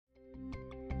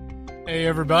Hey,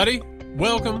 everybody.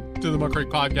 Welcome to the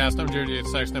Muckrake Podcast. I'm Jerry J.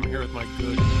 Sexton. I'm here with my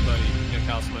good buddy, Nick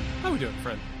Houseman. How we doing,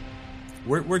 friend?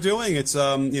 We're doing it's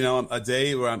a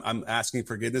day where I'm asking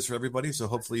forgiveness for everybody. So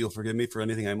hopefully you'll forgive me for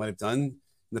anything I might have done in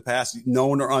the past,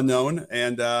 known or unknown.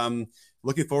 And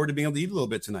looking forward to being able to eat a little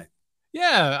bit tonight.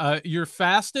 Yeah, you're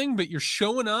fasting, but you're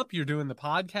showing up. You're doing the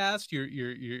podcast.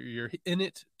 You're in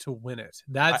it to win it.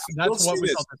 That's what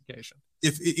we call dedication.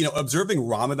 If observing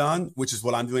Ramadan, which is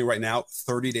what I'm doing right now,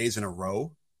 30 days in a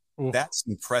row, Ooh. That's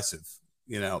impressive.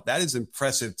 That is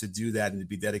impressive to do that and to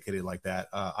be dedicated like that.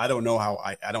 I don't know how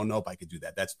I don't know if I could do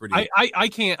that. That's pretty. I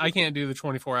can't do the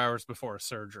 24 hours before a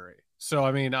surgery. So,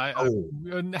 I mean,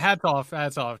 hats off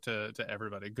to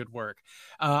everybody. Good work.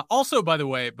 Also, by the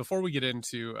way, before we get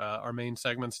into our main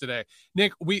segments today,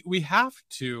 Nick, we have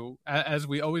to, as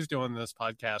we always do on this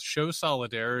podcast, show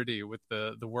solidarity with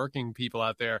the working people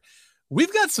out there.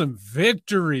 We've got some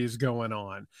victories going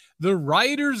on. The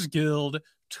Writers Guild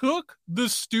took the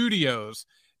studios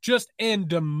and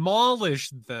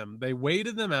demolished them. They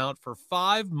waited them out for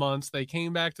 5 months. They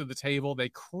came back to the table. They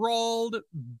crawled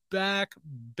back,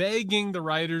 begging the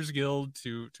Writers Guild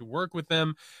to work with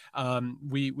them.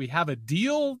 We have a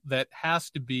deal that has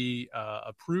to be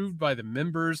approved by the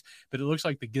members, but it looks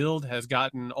like the Guild has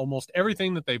gotten almost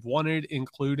everything that they've wanted,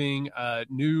 including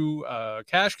new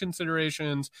cash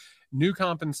considerations, new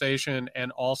compensation,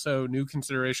 and also new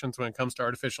considerations when it comes to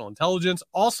artificial intelligence.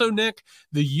 Also, Nick,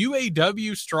 the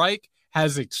UAW strike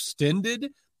has extended.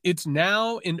 It's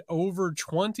now in over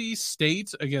 20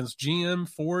 states against GM,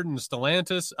 Ford, and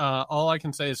Stellantis. All I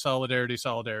can say is solidarity,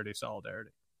 solidarity,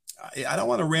 solidarity. I don't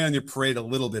want to rain on your parade a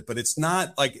little bit, but it's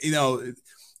not like,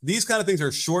 these kind of things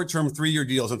are short-term 3-year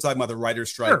deals. I'm talking about the writer's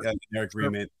strike and their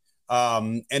agreement. Sure.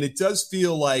 And it does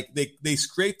feel like they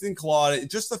scraped and clawed.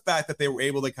 Just the fact that they were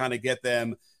able to kind of get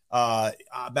them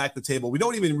back to the table. We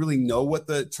don't even really know what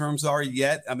the terms are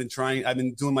yet. I've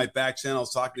been doing my back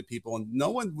channels, talking to people, and no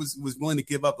one was willing to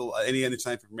give up any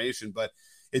information. But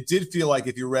it did feel like,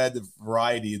 if you read the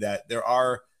Variety, that there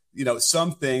are,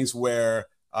 some things where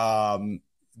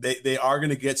they are going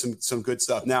to get some good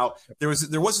stuff. Now, there was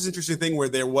this interesting thing where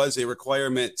there was a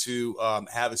requirement to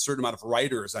have a certain amount of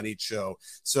writers on each show.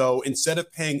 So instead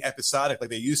of paying episodic like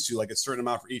they used to, like a certain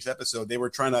amount for each episode, they were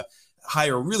trying to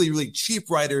hire really, really cheap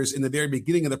writers in the very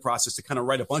beginning of the process to kind of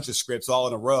write a bunch of scripts all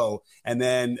in a row. And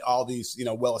then all these,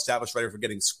 well-established writers were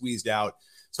getting squeezed out.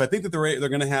 So I think that they're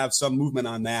going to have some movement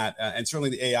on that. And certainly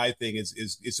the AI thing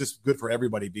is just good for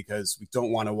everybody, because we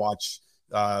don't want to watch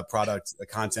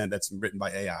content that's written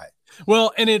by AI.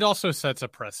 Well, and it also sets a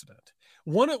precedent.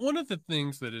 One of the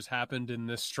things that has happened in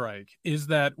this strike is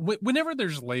that whenever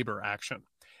there's labor action,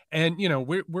 and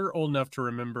we're old enough to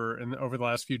remember over the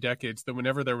last few decades that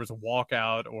whenever there was a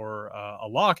walkout or a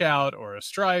lockout or a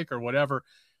strike or whatever,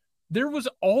 there was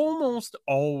almost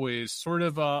always sort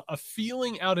of a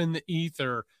feeling out in the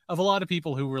ether of a lot of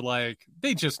people who were like,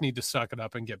 they just need to suck it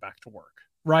up and get back to work.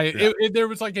 Right. Yeah. There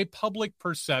was like a public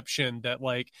perception that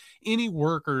like any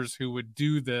workers who would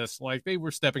do this, like they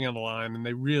were stepping on the line and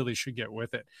they really should get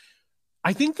with it.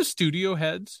 I think the studio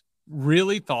heads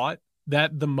really thought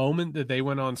that the moment that they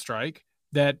went on strike,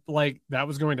 that like that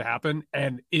was going to happen.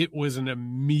 And it was an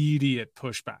immediate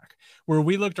pushback where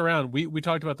we looked around. We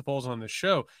talked about the polls on this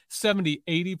show.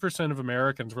 80% of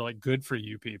Americans were like, good for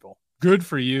you people. Good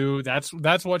for you. That's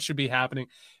what should be happening.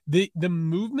 The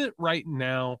movement right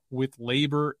now with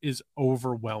labor is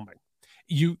overwhelming.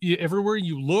 You everywhere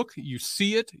you look, you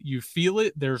see it, you feel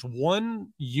it. There's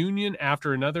one union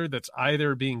after another that's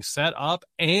either being set up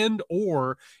and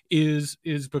or is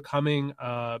becoming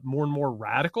more and more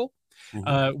radical.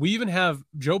 Mm-hmm. We even have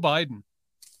Joe Biden,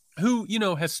 who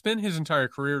has spent his entire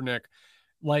career, Nick,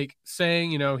 like saying,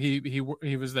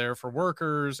 he was there for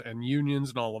workers and unions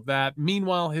and all of that.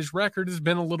 Meanwhile, his record has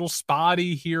been a little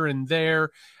spotty here and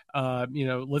there.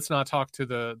 Let's not talk to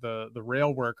the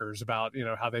rail workers about,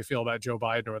 how they feel about Joe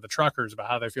Biden, or the truckers about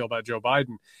how they feel about Joe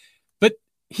Biden. But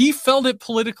he felt it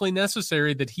politically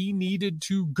necessary that he needed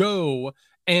to go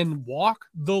and walk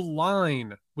the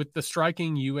line with the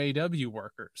striking UAW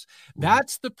workers.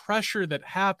 That's the pressure that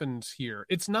happens here.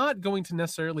 It's not going to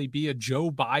necessarily be a Joe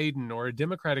Biden or a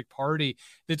Democratic Party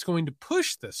that's going to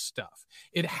push this stuff.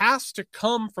 It has to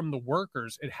come from the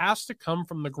workers. It has to come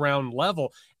from the ground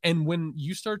level. And when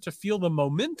you start to feel the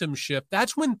momentum shift,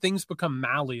 that's when things become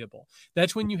malleable.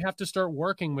 That's when you have to start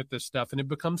working with this stuff, and it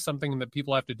becomes something that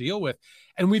people have to deal with.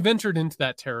 And we've entered into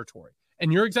that territory.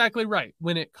 And you're exactly right.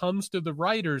 When it comes to the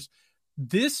writers,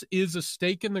 this is a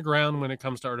stake in the ground when it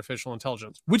comes to artificial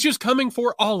intelligence, which is coming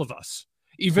for all of us.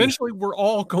 Eventually, we're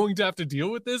all going to have to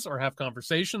deal with this or have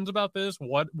conversations about this.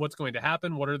 What's going to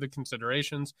happen? What are the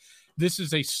considerations? This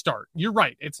is a start. You're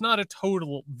right. It's not a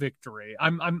total victory.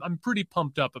 I'm pretty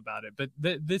pumped up about it, but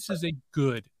this is a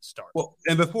good start. Well,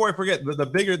 and before I forget,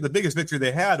 the biggest victory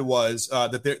they had was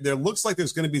that there looks like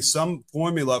there's going to be some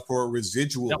formula for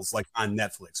residuals like on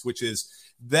Netflix,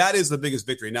 that is the biggest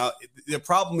victory. Now, the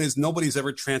problem is nobody's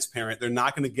ever transparent. They're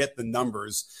not going to get the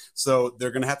numbers. So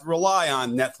they're going to have to rely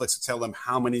on Netflix to tell them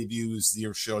how many views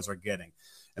your shows are getting.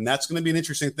 And that's going to be an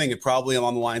interesting thing. And probably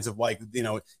along the lines of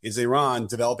is Iran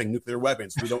developing nuclear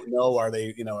weapons? We don't know. Are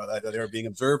they, are they being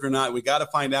observed or not? We got to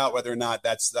find out whether or not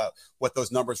that's what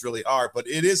those numbers really are. But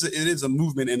it is a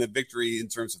movement and a victory in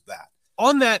terms of that.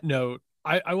 On that note,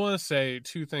 I want to say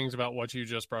two things about what you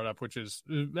just brought up, which is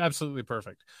absolutely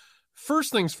perfect.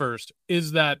 First things first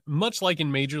is that much like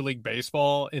in Major League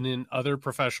Baseball and in other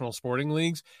professional sporting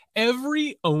leagues,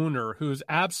 every owner who is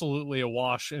absolutely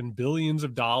awash in billions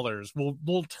of dollars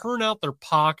will turn out their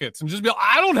pockets and just be like,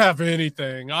 I don't have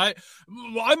anything.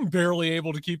 I'm barely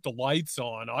able to keep the lights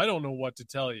on. I don't know what to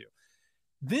tell you.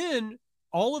 Then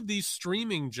all of these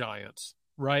streaming giants,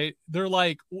 right? They're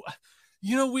like,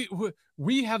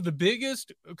 we have the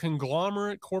biggest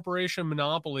conglomerate corporation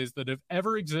monopolies that have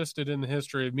ever existed in the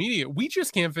history of media. We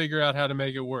just can't figure out how to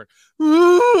make it work.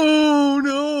 Oh,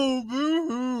 no.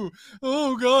 Boo-hoo.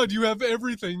 Oh, God, you have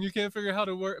everything. You can't figure out how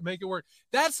to make it work.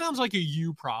 That sounds like a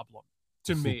you problem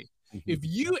to me. If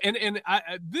you and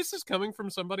this is coming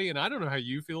from somebody, and I don't know how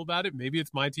you feel about it. Maybe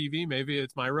it's my TV. Maybe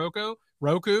it's my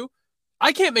Roku.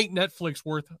 I can't make Netflix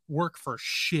work for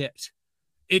shit.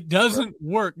 It doesn't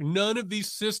work. None of these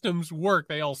systems work.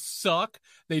 They all suck.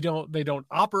 They don't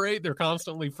operate. They're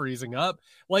constantly freezing up.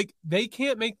 Like, they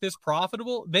can't make this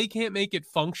profitable. They can't make it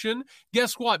function.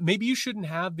 Guess what? Maybe you shouldn't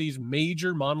have these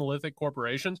major monolithic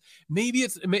corporations.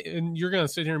 And you're going to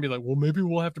sit here and be like, well, maybe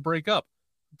we'll have to break up.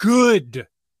 Good.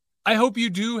 I hope you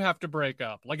do have to break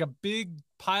up like a big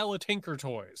pile of Tinker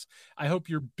Toys. I hope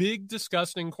your big,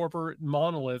 disgusting corporate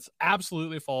monoliths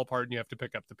absolutely fall apart and you have to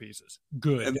pick up the pieces.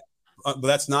 Good. But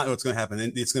that's not what's going to happen.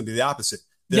 It's going to be the opposite.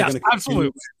 They're going to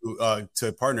absolutely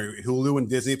to partner. Hulu and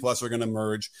Disney Plus are going to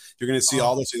merge. You're going to see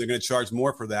all those things. They're going to charge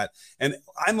more for that. And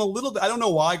I'm a little bit, I don't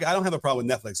know why. I don't have a problem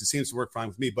with Netflix. It seems to work fine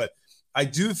with me. But I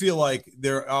do feel like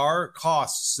there are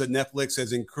costs that Netflix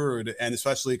has incurred, and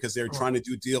especially because they're trying to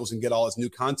do deals and get all this new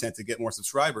content to get more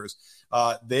subscribers.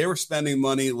 They were spending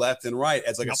money left and right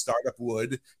as a startup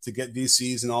would to get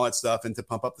VCs and all that stuff and to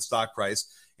pump up the stock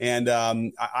price. And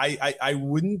I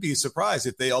wouldn't be surprised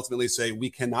if they ultimately say we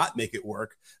cannot make it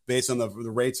work based on the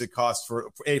rates it costs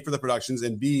for the productions,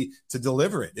 and B, to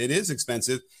deliver it. It is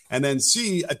expensive. And then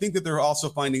C, I think that they're also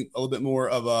finding a little bit more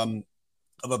of a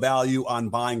value on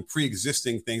buying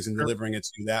pre-existing things and delivering it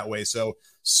to you that way. So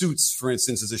Suits, for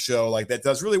instance, is a show like that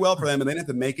does really well for them, and they didn't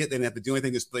have to make it. They didn't have to do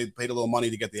anything. Just paid a little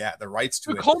money to get the rights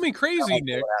to it. Call me crazy,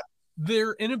 Nick.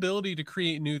 Their inability to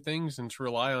create new things and to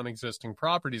rely on existing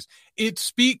properties, it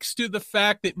speaks to the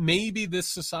fact that maybe this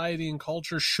society and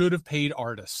culture should have paid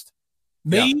artists.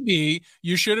 Maybe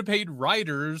you should have paid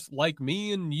writers like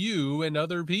me and you and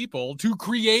other people to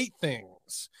create things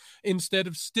instead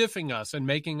of stiffing us and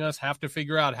making us have to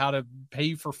figure out how to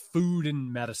pay for food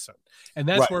and medicine. And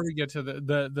that's where we get to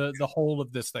the whole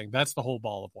of this thing. That's the whole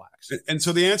ball of wax. And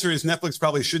so the answer is Netflix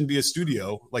probably shouldn't be a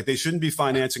studio. Like, they shouldn't be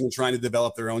financing and trying to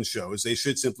develop their own shows. They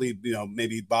should simply,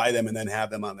 maybe buy them and then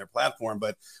have them on their platform.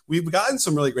 But we've gotten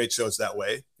some really great shows that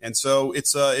way. And so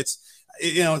it's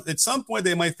at some point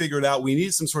they might figure it out. We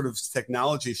need some sort of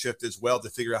technology shift as well to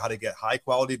figure out how to get high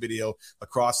quality video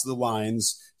across the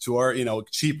lines to our,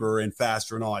 cheaper and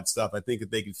faster and all that stuff. I think that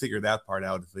they can figure that part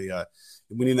out. If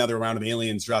we need another round of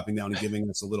aliens dropping down and giving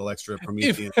us a little extra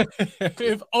Promethean.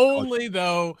 If only,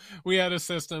 though, we had a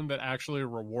system that actually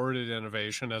rewarded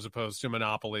innovation as opposed to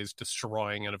monopolies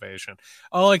destroying innovation.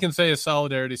 All I can say is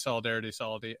solidarity. Good for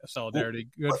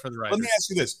the writers. Let me ask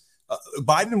you this.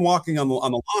 Biden walking on the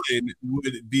line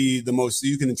would be the most,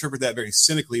 you can interpret that very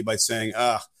cynically by saying,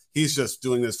 he's just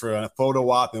doing this for a photo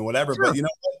op and whatever. Sure. But you know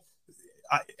what?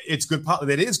 It's good.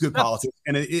 That is good politics,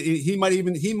 and he might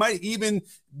even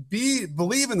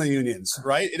believe in the unions,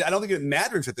 right? I don't think it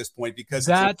matters at this point because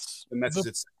that's the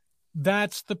message.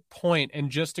 That's the point. And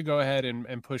just to go ahead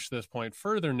and push this point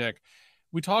further, Nick,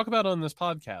 we talk about on this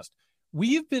podcast,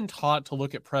 we've been taught to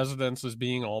look at presidents as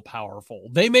being all powerful.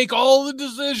 They make all the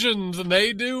decisions and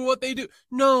they do what they do.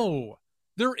 No,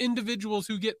 they're individuals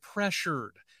who get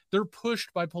pressured. They're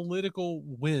pushed by political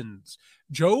winds.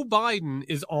 Joe Biden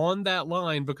is on that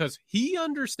line because he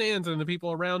understands, and the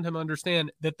people around him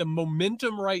understand, that the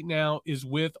momentum right now is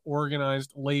with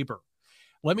organized labor.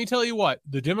 Let me tell you what,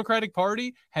 the Democratic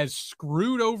Party has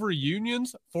screwed over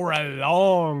unions for a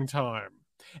long time.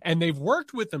 And they've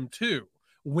worked with them too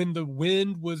when the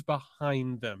wind was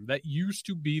behind them. That used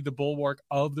to be the bulwark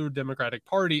of the Democratic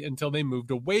Party until they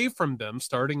moved away from them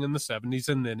starting in the 70s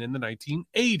and then in the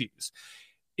 1980s.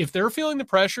 If they're feeling the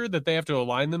pressure that they have to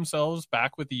align themselves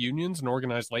back with the unions and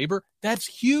organized labor, that's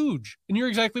huge. And you're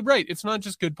exactly right. It's not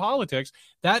just good politics.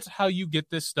 That's how you get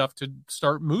this stuff to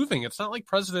start moving. It's not like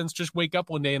presidents just wake up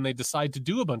one day and they decide to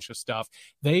do a bunch of stuff.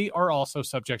 They are also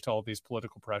subject to all these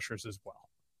political pressures as well.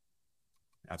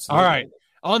 Absolutely. All right.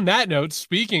 On that note,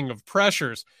 speaking of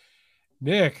pressures,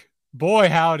 Nick, boy,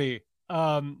 howdy.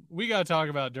 We got to talk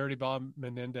about Dirty Bob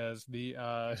Menendez, the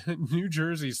New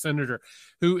Jersey senator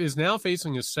who is now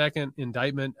facing his second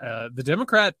indictment. The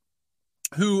Democrat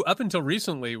who up until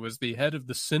recently was the head of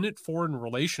the Senate Foreign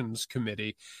Relations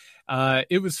Committee.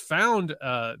 It was found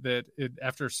that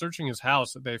after searching his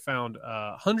house, they found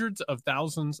hundreds of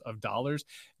thousands of dollars.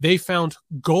 They found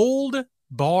gold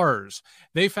bars.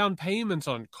 They found payments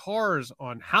on cars,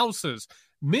 on houses,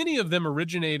 many of them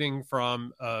originating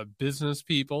from business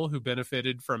people who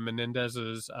benefited from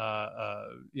Menendez's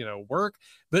work,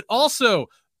 but also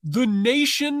the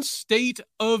nation state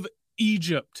of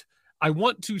Egypt. I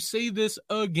want to say this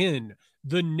again.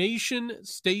 The nation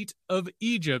state of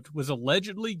Egypt was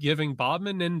allegedly giving Bob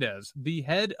Menendez, the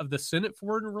head of the Senate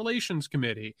Foreign Relations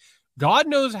Committee, God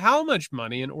knows how much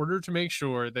money in order to make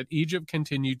sure that Egypt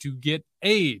continued to get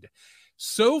aid.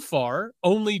 So far,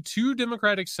 only 2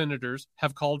 Democratic senators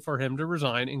have called for him to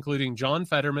resign, including John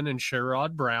Fetterman and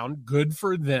Sherrod Brown. Good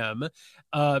for them.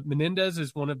 Menendez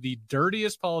is one of the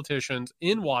dirtiest politicians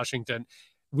in Washington.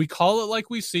 We call it like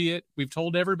we see it. We've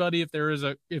told everybody if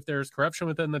there's corruption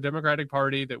within the Democratic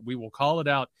Party that we will call it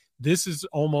out. This is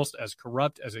almost as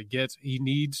corrupt as it gets. He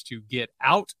needs to get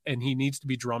out, and he needs to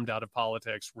be drummed out of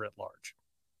politics writ large.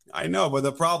 I know, but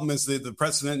the problem is the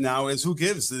precedent now is who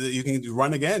gives? You can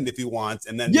run again if you want,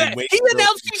 and then wait. He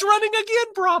announced he's running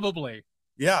again, probably.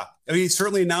 Yeah, I mean, he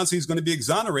certainly announced he's going to be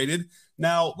exonerated.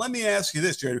 Now, let me ask you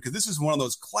this, Jared, because this is one of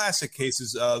those classic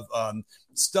cases of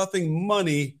stuffing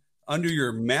money under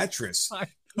your mattress.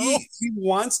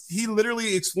 He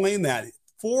literally explained that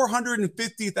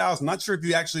 $450,000. Not sure if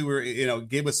you actually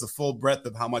gave us the full breadth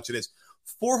of how much it is.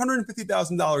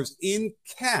 $450,000 in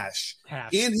cash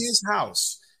in his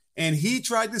house. And he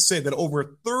tried to say that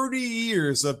over 30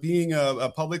 years of being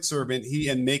a public servant,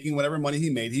 and making whatever money he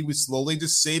made, he was slowly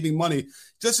just saving money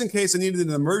just in case I needed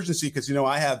an emergency. Because,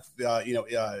 I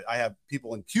have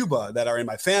people in Cuba that are in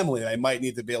my family that I might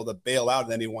need to be able to bail out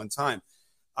at any one time.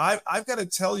 I've got to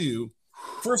tell you,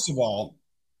 first of all,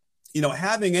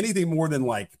 having anything more than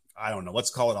let's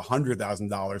call it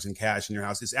 $100,000 in cash in your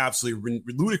house is absolutely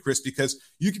ludicrous, because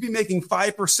you could be making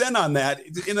 5% on that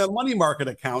in a money market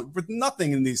account with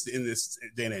nothing in this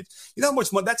day and age. You know how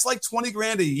much money? That's like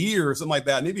 $20,000 a year or something like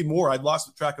that, maybe more. I've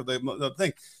lost track of the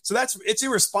thing. So it's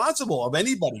irresponsible of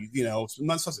anybody. I'm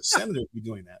not supposed to senator to be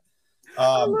doing that.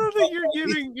 I love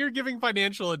that you're giving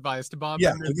financial advice to Bob.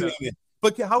 Yeah.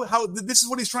 But how this is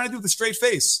what he's trying to do with a straight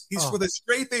face. With a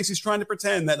straight face, he's trying to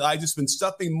pretend that I've just been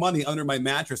stuffing money under my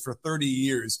mattress for 30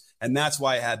 years, and that's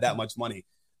why I had that much money.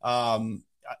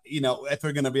 If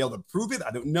they're going to be able to prove it, I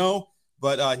don't know.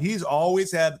 But he's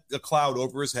always had a cloud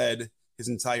over his head his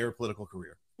entire political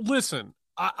career. Listen,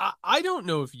 I don't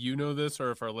know if you know this or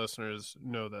if our listeners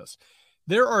know this.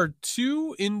 There are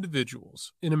 2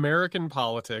 individuals in American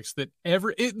politics that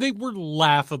they were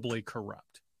laughably corrupt.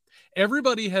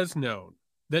 Everybody has known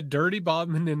that Dirty Bob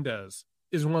Menendez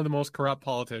is one of the most corrupt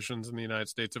politicians in the United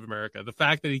States of America. The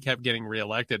fact that he kept getting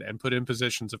reelected and put in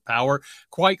positions of power,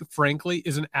 quite frankly,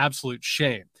 is an absolute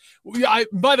shame.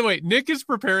 By the way, Nick is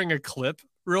preparing a clip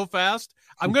real fast.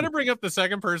 I'm going to bring up the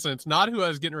second person. It's not who I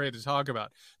was getting ready to talk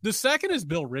about. The second is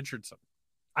Bill Richardson.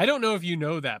 I don't know if you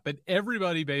know that, but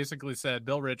everybody basically said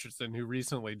Bill Richardson, who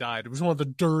recently died, was one of the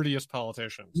dirtiest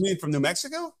politicians. You mean from New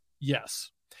Mexico?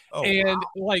 Yes. Oh, and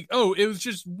wow. It was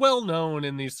just well known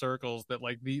in these circles that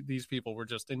these people were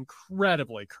just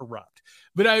incredibly corrupt.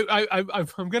 But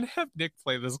I'm going to have Nick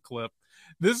play this clip.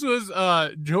 This was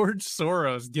George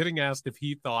Soros getting asked if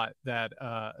he thought that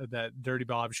Dirty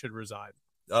Bob should resign.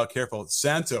 Oh, careful.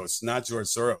 Santos, not George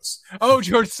Soros. Oh,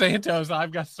 George Santos.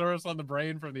 I've got Soros on the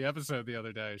brain from the episode the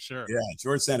other day. Sure. Yeah,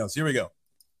 George Santos. Here we go.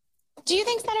 Do you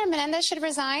think Senator Menendez should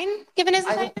resign, given his...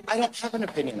 I don't have an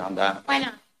opinion on that. Why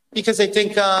not? Because I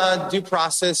think due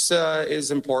process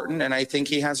is important, and I think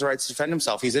he has the right to defend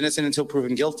himself. He's innocent until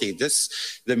proven guilty.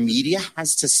 The media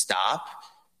has to stop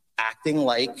acting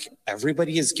like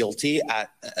everybody is guilty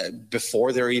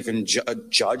before they're even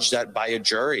judged by a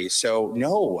jury. So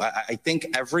no, I think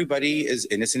everybody is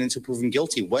innocent until proven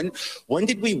guilty. When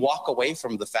did we walk away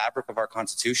from the fabric of our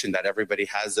Constitution that everybody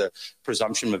has a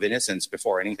presumption of innocence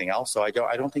before anything else? So I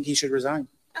don't think he should resign.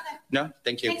 Okay. No,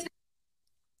 thank you.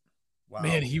 Wow.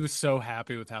 Man, he was so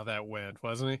happy with how that went,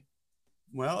 wasn't he?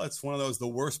 Well, it's one of those, the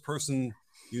worst person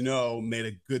made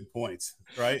a good point,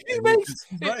 right?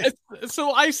 Right.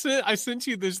 So I sent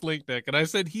you this link, Nick, and I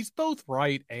said he's both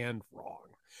right and wrong.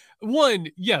 One,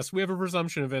 yes, we have a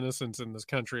presumption of innocence in this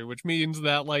country, which means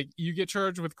that like you get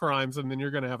charged with crimes and then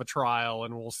you're going to have a trial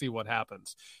and we'll see what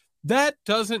happens. That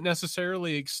doesn't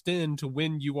necessarily extend to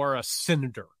when you are a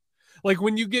senator. Like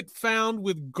when you get found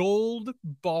with gold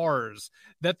bars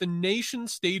that the nation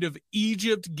state of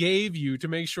Egypt gave you to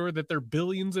make sure that their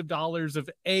billions of dollars of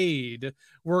aid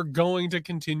were going to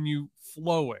continue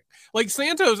flowing. Like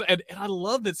Santos, and I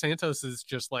love that Santos is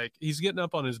just like, he's getting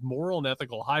up on his moral and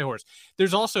ethical high horse.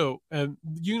 There's also,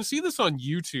 you can see this on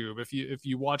YouTube if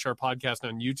you watch our podcast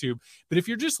on YouTube, but if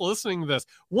you're just listening to this,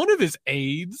 one of his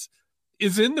aides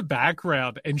is in the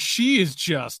background and she is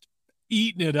just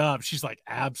eating it up. She's like,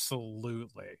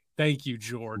 absolutely. Thank you,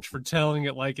 George, for telling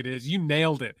it like it is. You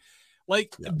nailed it.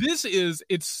 Like,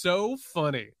 it's so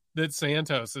funny that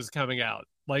Santos is coming out,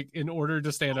 like, in order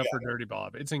to stand up for Dirty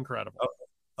Bob. It's incredible.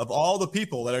 Of all the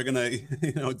people that are going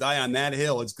to, die on that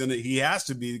hill, he has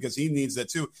to be, because he needs that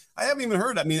too. I haven't even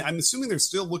heard. I mean, I'm assuming they're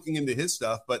still looking into his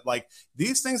stuff, but like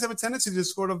these things have a tendency to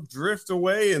sort of drift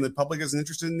away and the public isn't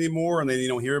interested anymore and they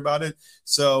don't hear about it.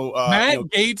 So Matt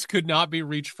Gaetz could not be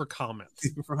reached for comment.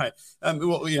 Right.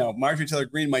 Well, Marjorie Taylor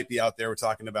Greene might be out there. We're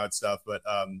talking about stuff, but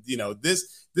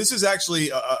this is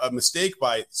actually a mistake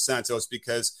by Santos,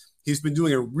 because he's been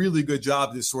doing a really good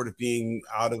job just sort of being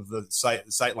out of the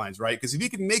sight lines, right? Because if he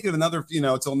can make it another,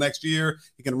 until next year,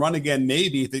 he can run again,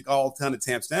 maybe if it all kind of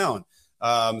tamps down.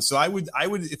 So I would,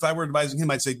 if I were advising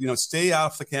him, I'd say, stay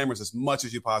off the cameras as much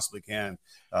as you possibly can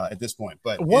at this point.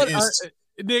 But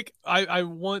Nick, I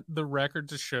want the record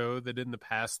to show that in the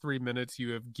past 3 minutes,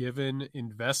 you have given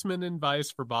investment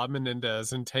advice for Bob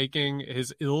Menendez and taking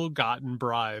his ill-gotten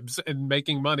bribes and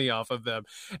making money off of them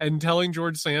and telling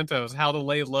George Santos how to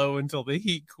lay low until the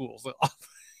heat cools off.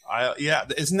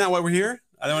 Isn't that why we're here?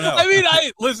 I don't know. I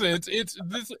mean, listen, it's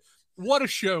this. What a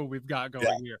show we've got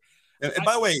going here. And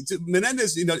by the way,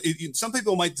 Menendez, some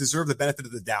people might deserve the benefit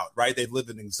of the doubt, right? They've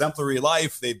lived an exemplary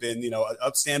life. They've been,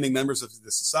 upstanding members of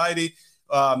the society.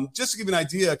 Just to give you an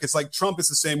idea, because like Trump is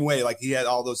the same way. Like he had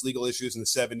all those legal issues in the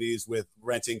 70s with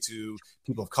renting to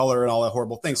people of color and all that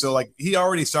horrible thing. So like he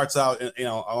already starts out,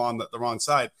 on the wrong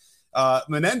side.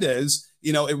 Menendez,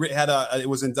 it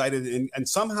was indicted and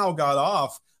somehow got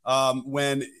off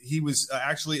when he was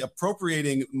actually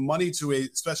appropriating money to a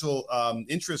special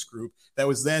interest group that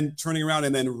was then turning around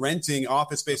and then renting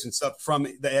office space and stuff from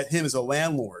him as a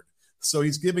landlord. So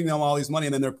he's giving them all these money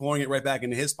and then they're pouring it right back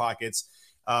into his pockets.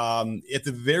 At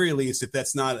the very least, if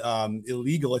that's not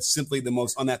illegal, it's simply the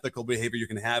most unethical behavior you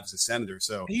can have as a senator.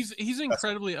 So he's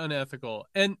incredibly unethical.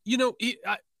 And,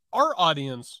 our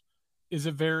audience is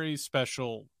a very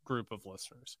special group of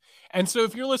listeners. And so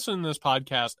if you're listening to this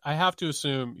podcast, I have to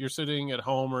assume you're sitting at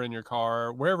home or in your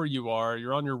car, wherever you are,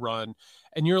 you're on your run,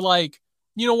 and you're like,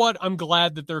 you know what? I'm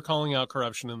glad that they're calling out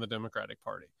corruption in the Democratic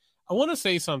Party. I want to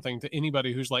say something to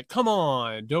anybody who's like, come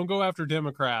on, don't go after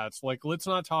Democrats. Like, let's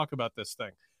not talk about this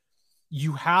thing.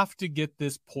 You have to get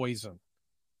this poison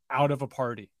out of a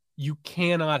party. You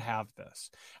cannot have this.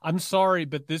 I'm sorry,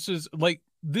 but this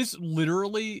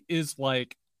literally is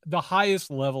like the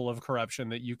highest level of corruption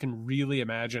that you can really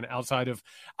imagine outside of,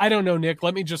 I don't know, Nick,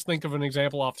 let me just think of an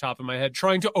example off the top of my head,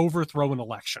 trying to overthrow an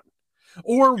election.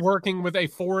 Or working with a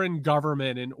foreign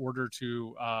government in order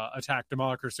to attack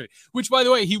democracy, which, by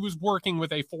the way, he was working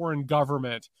with a foreign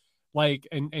government,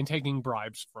 and taking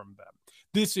bribes from them.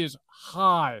 This is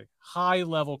high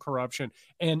level corruption.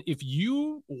 And if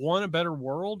you want a better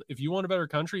world, if you want a better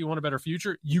country, you want a better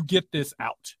future, you get this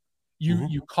out.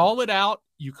 You call it out,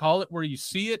 you call it where you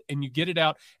see it, and you get it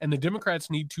out. And the Democrats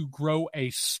need to grow a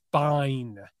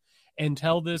spine and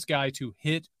tell this guy to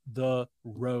hit the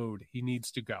road. He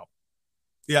needs to go.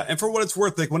 Yeah, and for what it's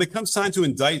worth, like when it comes time to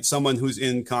indict someone who's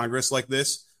in Congress like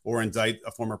this, or indict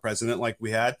a former president like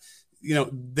we had,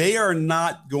 they are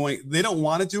not going. They don't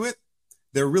want to do it.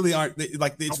 They really aren't.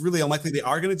 It's really unlikely they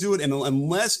are going to do it, and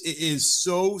unless it is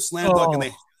so slam dunk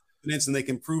and they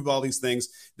can prove all these things,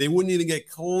 they wouldn't even get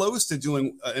close to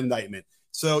doing an indictment.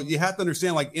 So you have to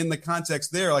understand, like in the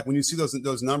context there, like when you see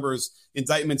those numbers,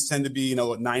 indictments tend to be,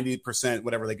 90%,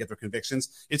 whatever they get their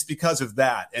convictions. It's because of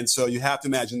that. And so you have to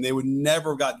imagine they would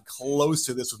never have gotten close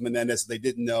to this with Menendez if they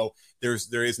didn't know there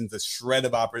isn't a shred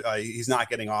of he's not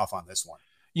getting off on this one.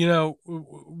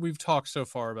 We've talked so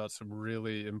far about some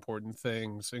really important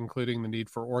things, including the need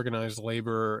for organized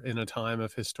labor in a time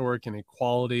of historic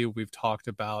inequality. We've talked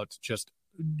about just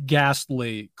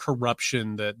ghastly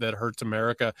corruption that hurts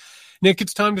America. Nick,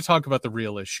 it's time to talk about the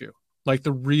real issue, like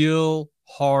the real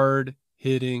hard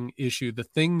hitting issue, the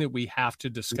thing that we have to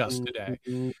discuss today,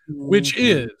 which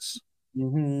is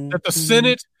that the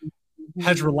Senate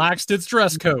has relaxed its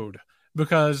dress code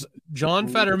because John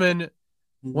Fetterman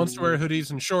wants to wear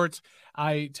hoodies and shorts.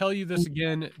 I tell you this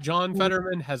again, John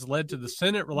Fetterman has led to the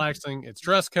Senate relaxing its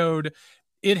dress code.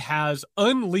 It has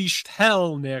unleashed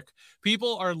hell, Nick.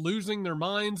 People are losing their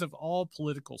minds of all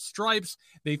political stripes.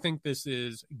 They think this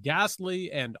is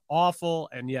ghastly and awful.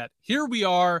 And yet here we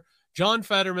are. John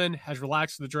Fetterman has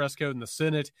relaxed the dress code in the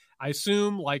Senate. I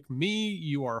assume, like me,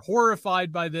 you are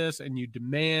horrified by this and you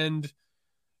demand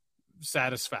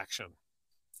satisfaction.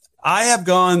 I have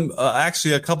gone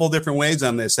actually a couple different ways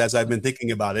on this as I've been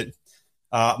thinking about it.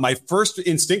 My first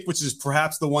instinct, which is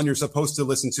perhaps the one you're supposed to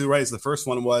listen to, right? Is the first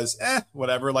one was,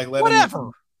 whatever, like let whatever.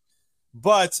 Him.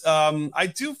 But I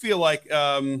do feel like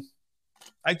you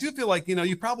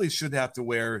probably should have to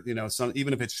wear, some,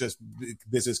 even if it's just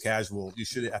business casual, you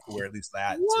should have to wear at least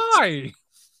that. Why?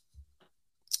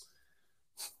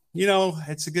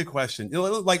 It's a good question.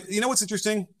 What's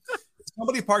interesting?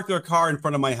 Somebody parked their car in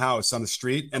front of my house on the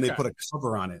street and they put a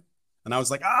cover on it. And I was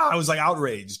like,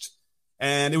 outraged.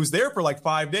 And it was there for like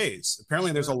 5 days.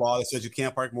 Apparently there's a law that says you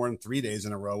can't park more than 3 days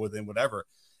in a row within whatever.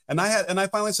 And I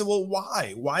finally said, well,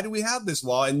 why? Why do we have this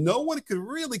law? And no one could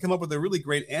really come up with a really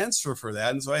great answer for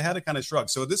that. And so I had to kind of shrug.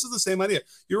 So this is the same idea.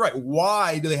 You're right.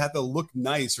 Why do they have to look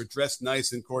nice or dress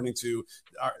nice according to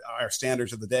our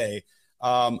standards of the day?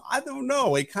 I don't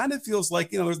know. It kind of feels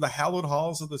like, there's the hallowed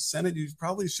halls of the Senate. You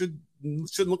probably shouldn't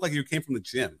look like you came from the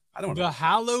gym. I don't know. The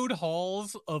hallowed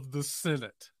halls of the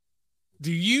Senate.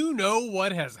 Do you know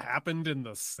what has happened in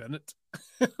the Senate?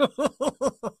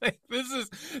 This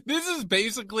is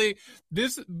basically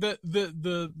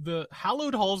the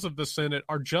hallowed halls of the Senate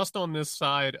are just on this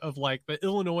side of like the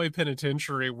Illinois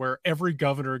penitentiary where every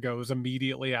governor goes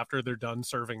immediately after they're done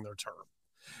serving their term.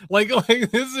 Like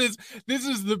this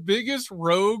is the biggest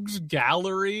rogues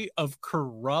gallery of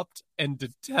corrupt and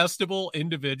detestable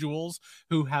individuals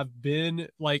who have been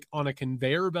like on a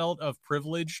conveyor belt of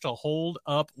privilege to hold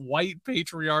up white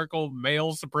patriarchal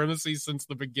male supremacy since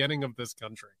the beginning of this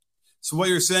country. So what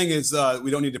you're saying is we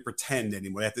don't need to pretend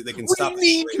anymore. They can stop.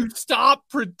 We need to stop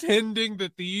pretending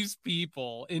that these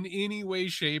people in any way,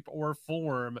 shape, or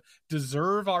form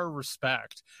deserve our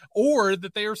respect or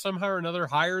that they are somehow or another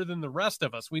higher than the rest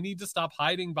of us. We need to stop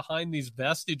hiding behind these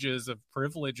vestiges of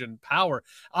privilege and power.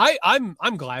 I'm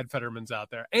glad Fetterman's out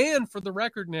there. And for the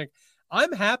record, Nick,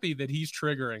 I'm happy that he's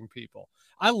triggering people.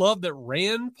 I love that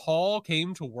Rand Paul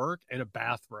came to work in a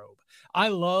bathrobe. I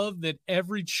love that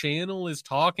every channel is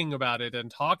talking about it and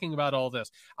talking about all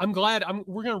this. I'm glad.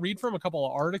 We're going to read from a couple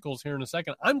of articles here in a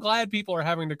second. I'm glad people are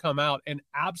having to come out and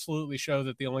absolutely show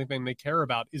that the only thing they care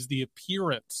about is the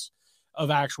appearance of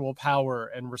actual power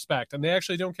and respect. And they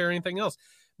actually don't care anything else.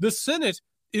 The Senate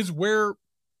is where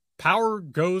power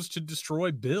goes to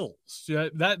destroy bills.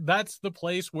 That's the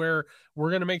place where we're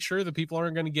going to make sure that people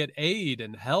aren't going to get aid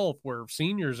and help, where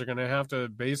seniors are going to have to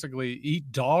basically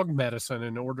eat dog medicine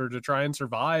in order to try and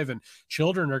survive, and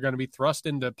children are going to be thrust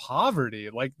into poverty.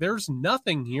 Like, there's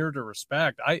nothing here to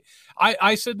respect.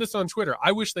 I said this on Twitter.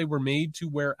 I wish they were made to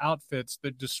wear outfits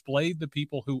that displayed the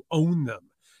people who own them,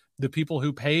 the people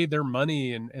who pay their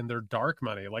money and their dark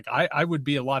money. Like, I would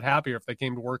be a lot happier if they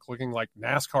came to work looking like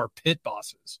NASCAR pit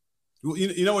bosses. Well,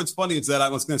 what's funny is that I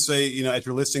was going to say, as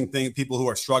you're listing people who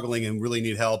are struggling and really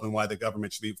need help and why the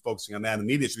government should be focusing on that, and the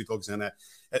media should be focusing on that.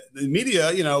 The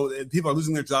media, people are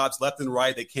losing their jobs left and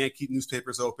right. They can't keep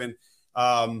newspapers open.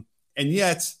 And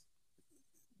yet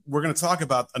we're going to talk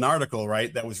about an article,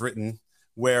 right, that was written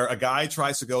where a guy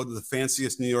tries to go to the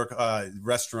fanciest New York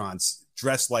restaurants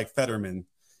dressed like Fetterman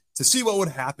to see what would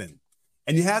happen.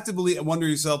 And you have to wonder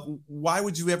yourself, why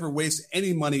would you ever waste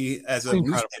any money as a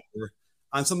newspaper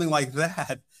on something like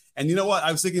that? And you know what?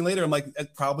 I was thinking later, I'm like,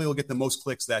 it probably will get the most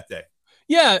clicks that day.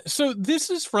 Yeah. So this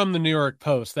is from the New York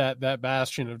Post, that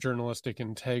bastion of journalistic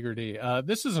integrity.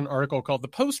 This is an article called "The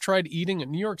Post Tried Eating at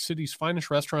New York City's Finest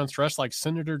Restaurants Dressed Like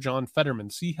Senator John Fetterman.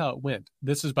 See how it went."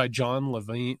 This is by John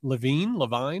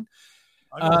Levine.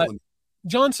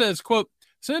 John says, quote,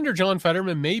 Senator John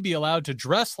Fetterman may be allowed to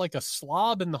dress like a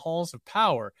slob in the halls of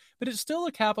power, but it's still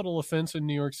a capital offense in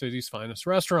New York City's finest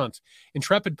restaurants.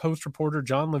 Intrepid Post reporter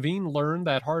John Levine learned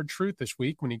that hard truth this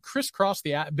week when he crisscrossed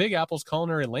the Big Apple's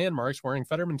culinary landmarks wearing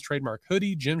Fetterman's trademark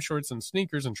hoodie, gym shorts, and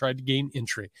sneakers and tried to gain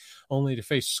entry, only to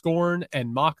face scorn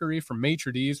and mockery from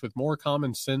maitre d's with more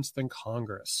common sense than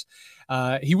Congress.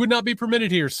 He would not be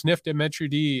permitted here, sniffed a maitre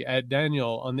d' at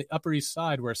Daniel on the Upper East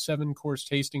Side, where a 7-course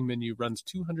tasting menu runs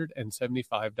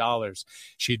 $275.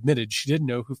 She admitted she didn't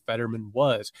know who Fetterman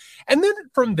was. And then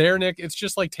from there, Nick, it's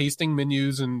just like tasting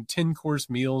menus and 10-course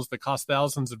meals that cost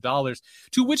thousands of dollars,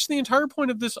 to which the entire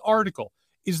point of this article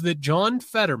is that John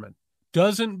Fetterman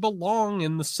doesn't belong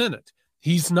in the Senate.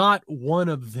 He's not one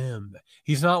of them.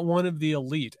 He's not one of the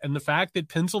elite. And the fact that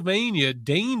Pennsylvania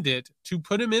deigned it to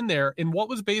put him in there in what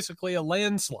was basically a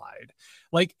landslide,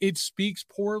 like, it speaks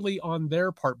poorly on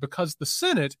their part, because the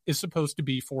Senate is supposed to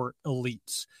be for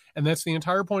elites. And that's the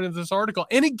entire point of this article.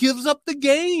 And it gives up the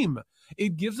game.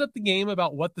 It gives up the game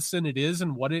about what the Senate is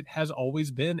and what it has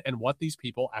always been and what these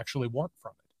people actually want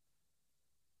from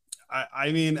it.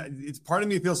 I mean, it's part of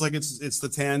me feels like it's the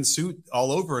tan suit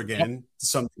all over again to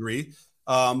some degree.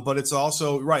 But it's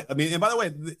also right. I mean, and by the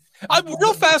way,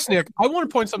 real fast, Nick, I want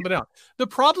to point something out. The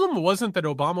problem wasn't that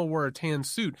Obama wore a tan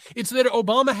suit. It's that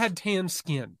Obama had tan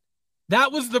skin.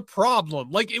 That was the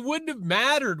problem. Like, it wouldn't have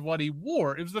mattered what he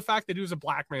wore. It was the fact that he was a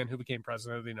black man who became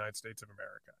president of the United States of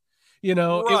America. You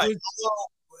know, right.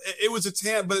 It was a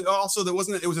tan, but also it was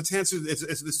a tan suit. It's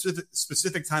a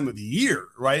specific time of the year,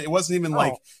 right? It wasn't even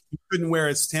like you couldn't wear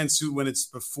a tan suit when it's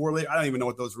before. I don't even know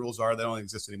what those rules are. They don't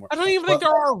exist anymore. I don't even think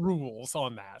there are rules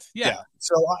on that. Yeah.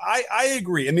 So I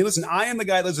agree. I mean, listen, I am the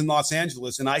guy that lives in Los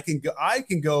Angeles, and I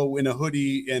can go in a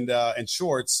hoodie and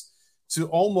shorts to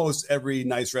almost every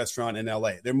nice restaurant in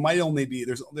LA. There might only be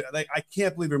I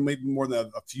can't believe there may be more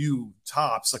than a few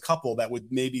tops, a couple that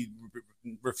would maybe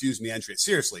refuse me entry.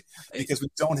 Seriously, because we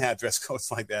don't have dress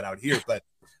codes like that out here. But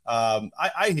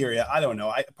I hear you. I don't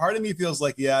know. Part of me feels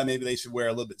like, maybe they should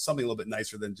wear something a little bit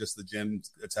nicer than just the gym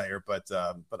attire. But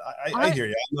I hear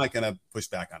you. I'm not going to push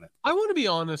back on it. I want to be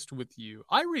honest with you.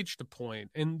 I reached a point,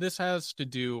 and this has to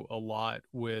do a lot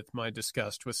with my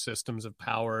disgust with systems of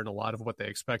power and a lot of what they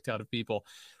expect out of people.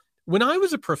 When I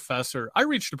was a professor, I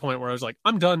reached a point where I was like,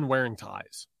 I'm done wearing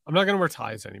ties. I'm not going to wear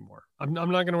ties anymore. I'm not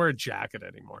going to wear a jacket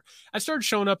anymore. I started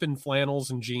showing up in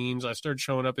flannels and jeans. I started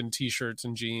showing up in T-shirts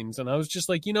and jeans. And I was just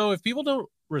like, if people don't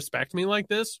respect me like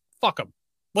this, fuck them.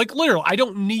 Like, literally, I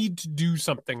don't need to do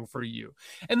something for you.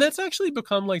 And that's actually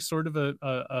become like sort of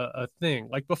a thing.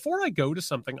 Like, before I go to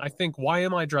something, I think, why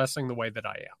am I dressing the way that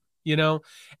I am?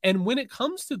 And when it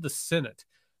comes to the Senate,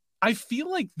 I feel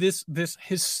like this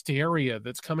hysteria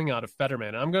that's coming out of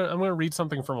Fetterman. I'm gonna read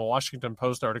something from a Washington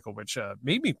Post article, which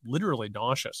made me literally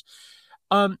nauseous.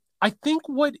 I think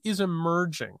what is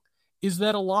emerging is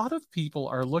that a lot of people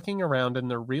are looking around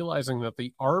and they're realizing that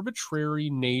the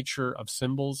arbitrary nature of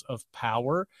symbols of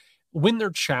power, when they're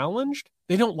challenged,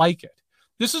 they don't like it.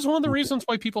 This is one of the reasons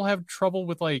why people have trouble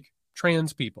with, like,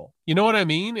 trans people. You know what I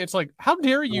mean? It's like, how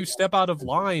dare you step out of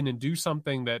line and do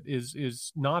something that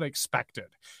is not expected?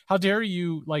 How dare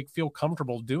you, like, feel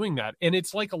comfortable doing that? And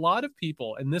it's like a lot of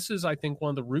people, and this is, I think,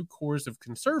 one of the root cores of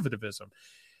conservatism.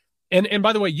 And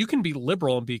by the way, you can be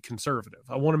liberal and be conservative.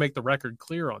 I want to make the record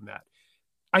clear on that.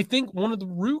 I think one of the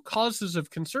root causes of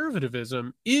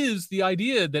conservatism is the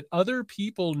idea that other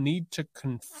people need to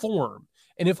conform.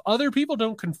 And if other people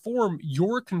don't conform,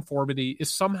 your conformity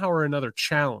is somehow or another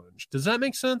challenged. Does that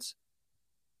make sense?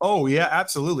 Oh, yeah,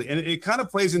 absolutely. And it kind of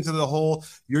plays into the whole,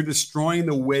 you're destroying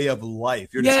the way of life.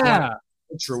 You're destroying the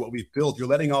culture, what we've built. You're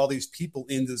letting all these people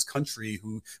into this country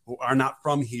who are not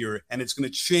from here. And it's going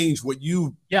to change what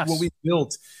we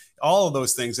built, all of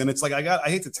those things. And it's like, I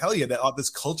hate to tell you that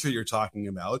this culture you're talking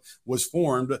about was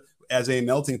formed as a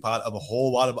melting pot of a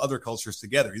whole lot of other cultures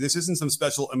together. This isn't some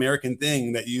special American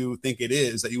thing that you think it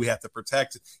is, that you have to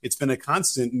protect. It's been a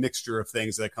constant mixture of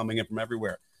things that are coming in from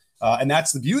everywhere. And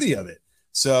that's the beauty of it.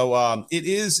 So it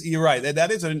is, you're right.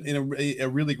 That is a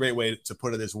really great way to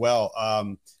put it as well.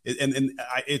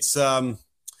 It's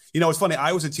funny.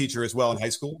 I was a teacher as well in high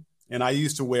school, and I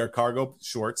used to wear cargo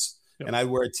shorts, and I'd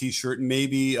wear a t-shirt,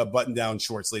 maybe a button down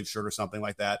short sleeve shirt or something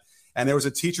like that. And there was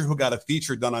a teacher who got a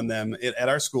feature done on them at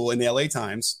our school in the LA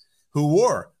Times, who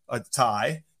wore a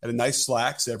tie and a nice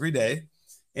slacks every day.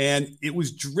 And it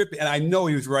was dripping. And I know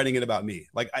he was writing it about me,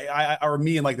 like or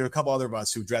me, and like there were a couple other of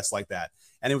us who dressed like that.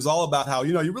 And it was all about how,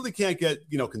 you really can't get,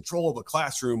 control of a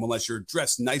classroom unless you're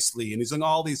dressed nicely. And he's doing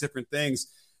all these different things.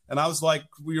 And I was like,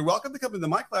 well, you're welcome to come into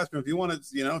my classroom if you want to,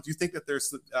 if you think that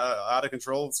there's out of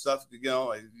control stuff,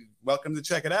 welcome to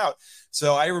check it out.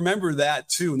 So I remember that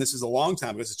too. And this is a long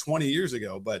time ago. This is 20 years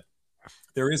ago, but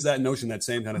there is that notion, that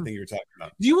same kind of thing you're talking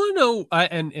about. Do you want to know,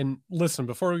 and listen,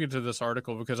 before we get to this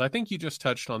article, because I think you just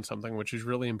touched on something which is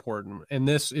really important. And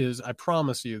this is, I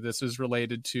promise you, this is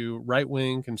related to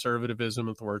right-wing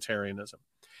conservatism, authoritarianism.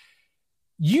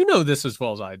 You know this as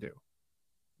well as I do.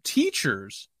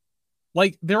 Teachers,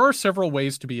 like, there are several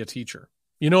ways to be a teacher.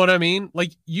 You know what I mean?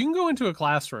 Like, you can go into a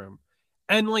classroom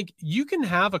and, like, you can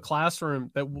have a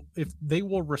classroom that if they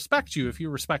will respect you, if you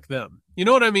respect them. You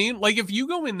know what I mean? Like, if you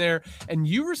go in there and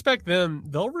you respect them,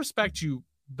 they'll respect you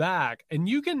back. And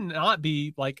you can not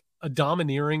be like a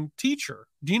domineering teacher.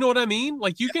 Do you know what I mean?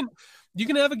 Like, you can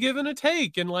have a give and a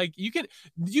take, and like you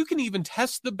can even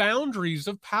test the boundaries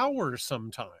of power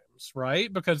sometimes,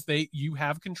 right? Because you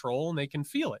have control and they can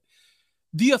feel it.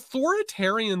 The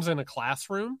authoritarians in a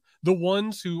classroom, the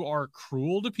ones who are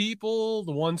cruel to people,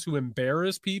 the ones who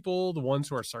embarrass people, the ones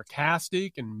who are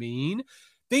sarcastic and mean,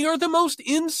 they are the most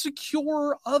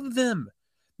insecure of them.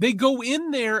 They go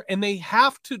in there and they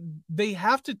have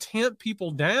to tamp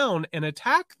people down and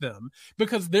attack them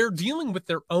because they're dealing with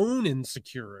their own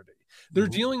insecurity. They're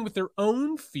dealing with their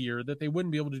own fear that they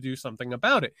wouldn't be able to do something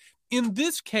about it. In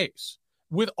this case,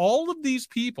 with all of these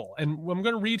people, and I'm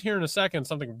going to read here in a second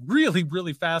something really,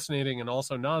 really fascinating and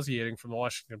also nauseating from the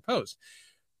Washington Post.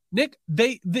 Nick,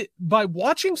 by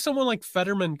watching someone like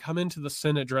Fetterman come into the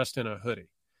Senate dressed in a hoodie,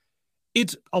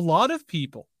 it's a lot of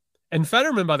people, and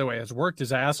Fetterman, by the way, has worked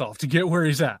his ass off to get where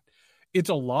he's at. It's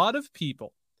a lot of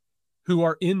people who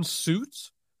are in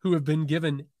suits who have been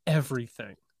given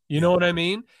everything. You know what I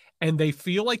mean? And they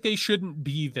feel like they shouldn't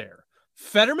be there.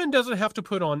 Fetterman doesn't have to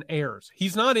put on airs.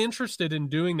 He's not interested in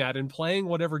doing that and playing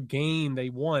whatever game they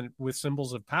want with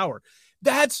symbols of power.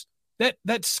 That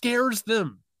scares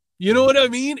them. You know what I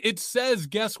mean? It says,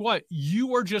 guess what?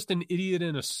 You are just an idiot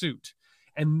in a suit.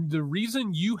 And the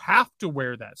reason you have to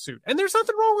wear that suit, and there's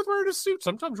nothing wrong with wearing a suit.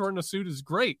 Sometimes wearing a suit is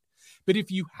great. But if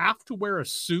you have to wear a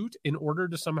suit in order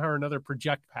to somehow or another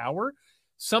project power,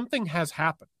 something has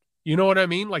happened. You know what I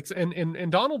mean? Like,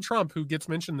 and Donald Trump, who gets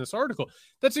mentioned in this article,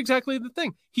 that's exactly the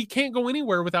thing. He can't go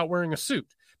anywhere without wearing a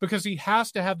suit because he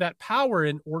has to have that power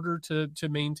in order to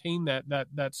maintain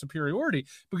that superiority,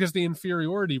 because the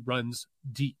inferiority runs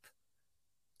deep.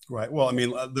 Right. Well, I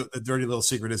mean, the dirty little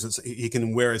secret is he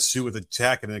can wear a suit with a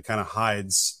jacket and it kind of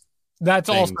hides. That's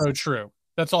things. Also true.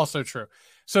 That's also true.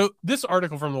 So this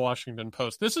article from the Washington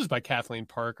Post, this is by Kathleen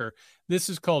Parker. This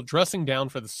is called "Dressing Down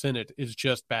for the Senate is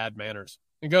Just Bad Manners."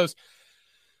 It goes,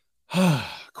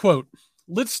 quote,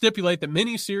 "Let's stipulate that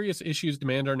many serious issues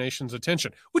demand our nation's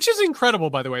attention," which is incredible,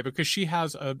 by the way, because she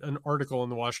has an article in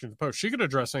the Washington Post. She could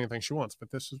address anything she wants, but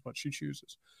this is what she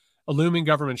chooses. "A looming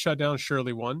government shutdown is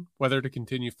surely one. Whether to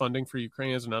continue funding for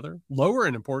Ukraine is another. Lower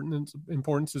in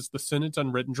importance is the Senate's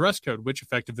unwritten dress code, which,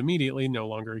 effective immediately, no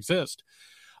longer exists.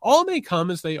 All may come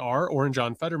as they are, or in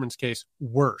John Fetterman's case,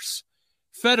 worse.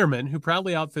 Fetterman, who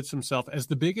proudly outfits himself as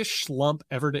the biggest schlump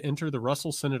ever to enter the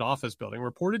Russell Senate office building,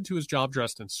 reported to his job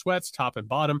dressed in sweats, top and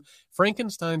bottom.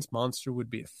 Frankenstein's monster would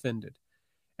be offended.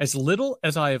 As little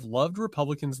as I have loved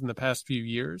Republicans in the past few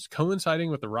years, coinciding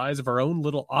with the rise of our own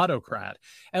little autocrat,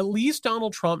 at least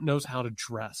Donald Trump knows how to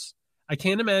dress. I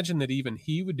can't imagine that even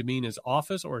he would demean his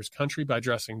office or his country by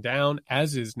dressing down,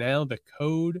 as is now the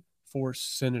code for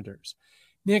senators."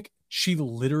 Nick, she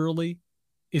literally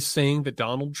is saying that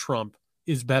Donald Trump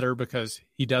is better because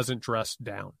he doesn't dress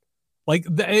down.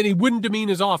 And he wouldn't demean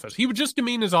his office. He would just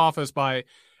demean his office by,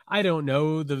 I don't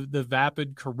know, the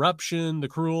vapid corruption, the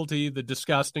cruelty, the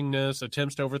disgustingness,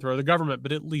 attempts to overthrow the government,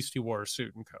 but at least he wore a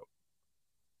suit and coat.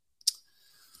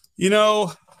 You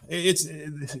know, it's,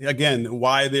 again,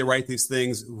 why they write these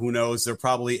things, who knows? They're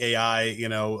probably AI,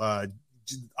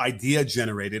 idea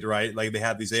generated, right? Like, they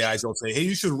have these AIs, they'll say, hey,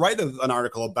 you should write an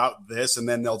article about this, and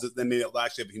then they'll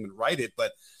actually have a human write it.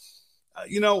 But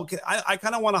I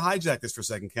kind of want to hijack this for a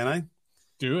second. Can I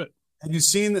do it? Have you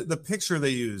seen the picture they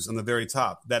use on the very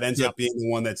top that ends up being the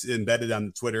one that's embedded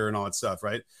on Twitter and all that stuff,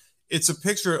 right? It's a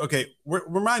picture. Okay,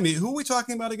 remind me, who are we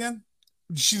talking about again?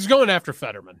 She's going after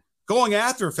Fetterman. Going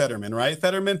after Fetterman, right?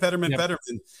 Fetterman.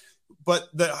 But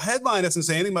the headline doesn't